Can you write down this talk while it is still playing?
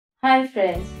Hi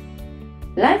friends,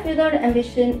 life without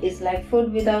ambition is like food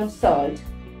without salt.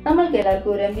 നമ്മൾക്ക്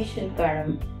എല്ലാവർക്കും ഒരു ambition കാണും.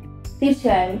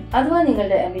 തീർച്ചയായും അഥവാ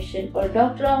നിങ്ങളുടെ ambition ഒരു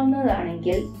doctor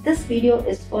ആവുന്നതാണെങ്കിൽ this video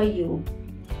is for you.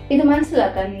 ഇത്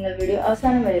മനസ്സിലാക്കാൻ നിങ്ങൾ വീഡിയോ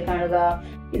അവസാനം വരെ കാണുക.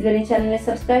 ഇതുവരെ ചാനലിനെ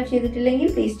സബ്സ്ക്രൈബ്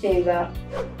ചെയ്തിട്ടില്ലെങ്കിൽ പ്ലീസ് ചെയ്യുക.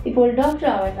 ഇപ്പോൾ ഡോക്ടർ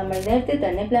ആവാൻ നമ്മൾ നേരത്തെ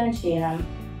തന്നെ പ്ലാൻ ചെയ്യണം.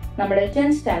 നമ്മുടെ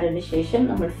 10th സ്റ്റാൻഡേർഡിന് ശേഷം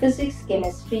നമ്മൾ ഫിസിക്സ്,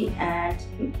 കെമിസ്ട്രി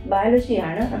ആൻഡ് ബയോളജി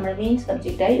ആണ് നമ്മുടെ മെയിൻ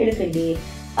സബ്ജക്റ്റ് ആയി എടുക്കേണ്ടത്.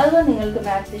 Although നിങ്ങൾക്ക്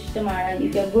maths ഇഷ്ടമാണ്,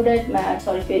 if you are good at maths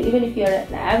or even if you are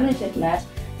an average at maths,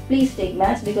 please take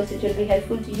maths because it will be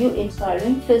helpful to you in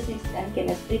solving physics and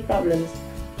chemistry problems.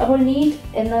 അപ്പോൾ NEET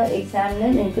എന്ന എക്സാമിന്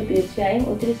നിങ്ങൾക്ക് തീർച്ചയായും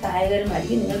ഒത്തിരി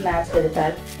സഹായകരമായിരിക്കും നിങ്ങൾ maths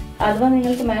എടുത്താൽ. അഥവാ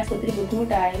നിങ്ങൾക്ക് മാത്സ് ഒത്തിരി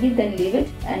ബുദ്ധിമുട്ടാണെങ്കിൽ then leave it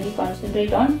and you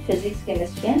concentrate on physics,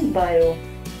 chemistry and bio.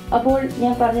 അപ്പോൾ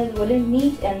ഞാൻ പറഞ്ഞതുപോലെ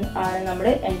NEET ആണ്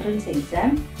നമ്മുടെ entrance exam,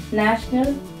 national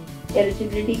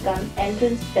eligibility come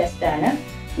entrance test ആണ്.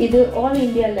 ഇത് ഓൾ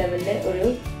ഇന്ത്യ ലെവലിലെ ഒരു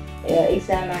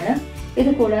എക്സാം ആണ്. ഇത്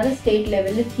കൂടാതെ സ്റ്റേറ്റ്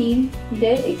ലെവലിൽ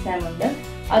ടീമിന്റെ എക്സാം ഉണ്ട്.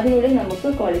 അതിലൂടെ നമുക്ക്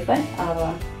ക്വാളിഫൈ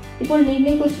ആവാം. ഇപ്പോൾ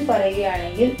നീറ്റിനെ കുറിച്ച്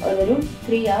പറയുകയാണെങ്കിൽ അതൊരു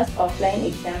 3 hours ഓഫ്ലൈൻ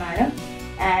എക്സാം ആണ്.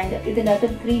 ആൻഡ് ഇതിൻ്റെ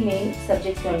അകത്ത് 3 മെയിൻ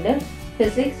സബ്ജക്ട്സ് ഉണ്ട്.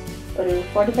 ഫിസിക്സ് ഒരു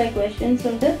 45 ക്വസ്റ്റ്യൻസ്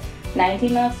ഉണ്ട്,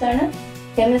 90 മാർക്സ് ആണ്.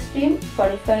 കെമിസ്ട്രിയും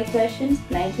 45 ക്വസ്റ്റ്യൻസ്,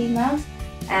 90 മാർക്സ്.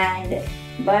 ആൻഡ്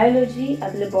ബയോളജി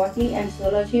അതിൽ ബോട്ടണി ആൻഡ്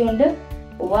സുവോളജി ഉണ്ട്,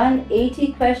 180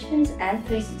 questions and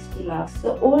 360 marks. So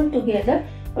all together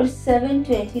or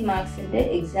 720 marks in the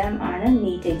exam ആണ്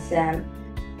NEET exam.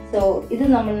 So ഇത്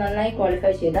നമ്മൾ നന്നായി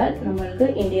ക്വാളിഫൈ ചെയ്താൽ നമ്മൾക്ക്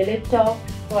ഇന്ത്യയിലെ ടോപ്പ്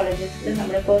കോളേജസിൽ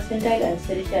നമ്മുടെ പെർസെൻറ്റൈൽ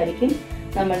അനുസരിച്ചായിരിക്കും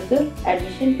നമ്മൾക്ക്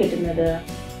അഡ്മിഷൻ കിട്ടുന്നത്.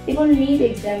 ഇപ്പോൾ NEET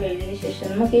എക്സാം എഴുതിയതിനു ശേഷം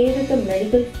നമുക്ക് ഏതൊക്കെ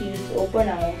മെഡിക്കൽ ഫീൽഡ്സ് ഓപ്പൺ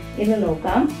ആവും എന്ന്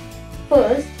നോക്കാം.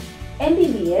 First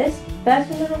MBBS,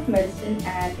 Bachelor of Medicine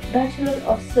and Bachelor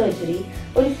of Surgery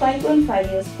ഒരു 5.5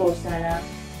 years കോഴ്സ് ആണ്.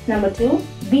 Number 2,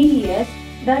 BDS,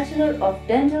 Bachelor of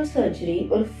Dental Surgery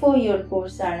ഒരു 4-year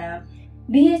കോഴ്സ് ആണ്.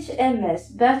 BHMS,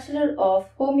 Bachelor of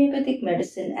Homeopathic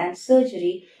Medicine and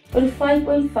Surgery ഒരു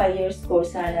 5.5 years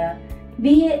കോഴ്സ് ആണ്.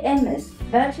 BAMS,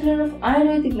 Bachelor of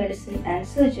Ayurvedic Medicine and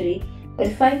Surgery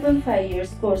ഒരു 5.5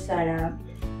 years course ആണ്.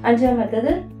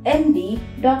 അഞ്ചാമത്തത് MD,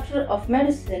 Doctor of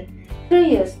Medicine 3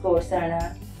 years course ആണ്.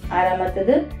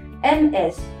 ആറാമത്തത്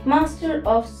MS, Master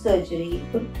of Surgery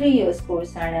ഒരു 3 years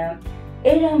course ആണ്.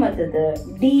 ഏഴാമത്തത്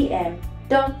DM,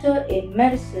 Doctor in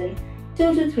Medicine 2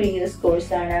 to 3 years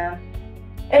course ആണ്.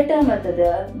 എട്ടാമത്തത്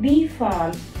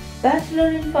BPharm, Bachelor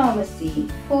in Pharmacy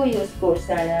 4 years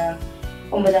course ആണ്.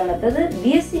 ഒമ്പതാമത്തത്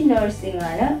BSc Nursing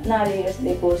ആണ്, 4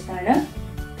 yearsലെ course ആണ്.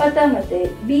 പത്താമത്തെ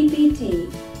BPT,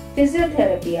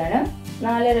 ഫിസിയോതെറാപ്പി ആണ്,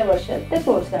 4.5 വർഷത്തെ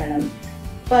കോഴ്സ് ആണ്.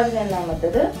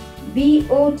 11ാമത്തത്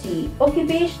BOT,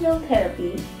 Occupational Therapy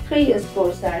 3 years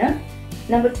course ആണ്.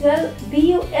 Number 12,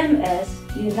 BUMS,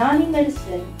 Unani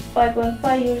Medicine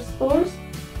 5.5 years course.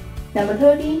 Number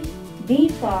 13,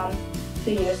 BPharm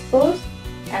 3 years course.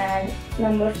 And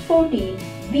number 14,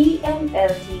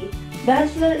 BMLT,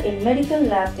 Bachelor in Medical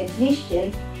Lab Technician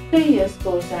 3 years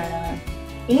course ആണ്.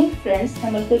 ഇനി friends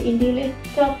നമ്മൾക്ക് ഇന്ത്യയിലെ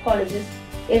ടോപ്പ് കോളേജസ്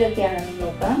ഏതൊക്കെയാണെന്ന്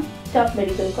നോക്കാം. ടോപ്പ്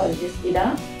മെഡിക്കൽ കോളേജസ് ഇതാ: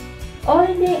 All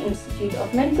India Institute of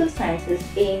Medical Sciences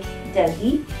AIIMS,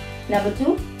 Delhi. Number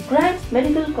 2, Grants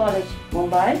Medical College,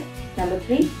 Mumbai. Number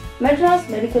 3, Madras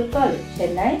Medical College,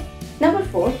 Chennai. Number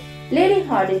 4, Lady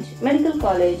Hardinge Medical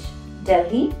College,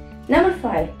 Delhi. Number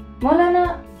 5, Maulana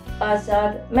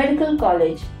Azad Medical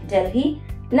College, Delhi.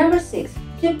 Number 6,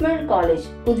 Chipman College,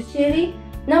 Puducherry.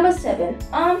 Number 7,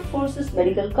 Armed Forces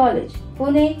Medical College,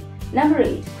 Pune. Number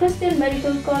 8, Crystal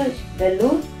Medical College,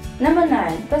 Vellore. Number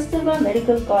 9, Kasturba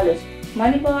Medical College,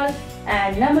 Manipal.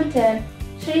 And number 10,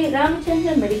 Sri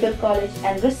Ramachandra Medical College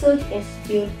and Research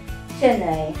Institute,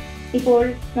 Chennai. ഇപ്പോൾ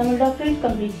നമ്മൾ doctorate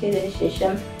complete ചെയ്തതിനു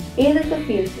ശേഷം ഏതൊക്കെ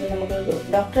ഫീൽഡ്സിൽ നമുക്ക്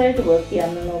ഡോക്ടറായിട്ട് work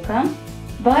ചെയ്യാമെന്ന് നോക്കാം.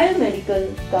 Biomedical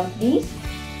companies,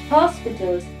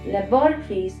 hospitals,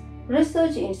 laboratories,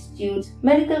 research institutes,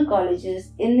 medical colleges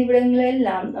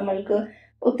എന്നിവിടങ്ങളിലെല്ലാം നമ്മൾക്ക്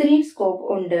ഒത്തിരി സ്കോപ്പ്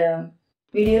ഉണ്ട്.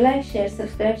 വീഡിയോ ലൈക്ക്, ഷെയർ,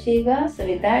 സബ്സ്ക്രൈബ് ചെയ്യുക. സോ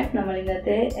വിത്ത് ദാറ്റ് നമ്മൾ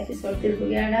ഇന്നത്തെ എപ്പിസോഡ്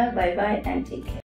തീർക്കുകയാണ്. Bye bye and take care.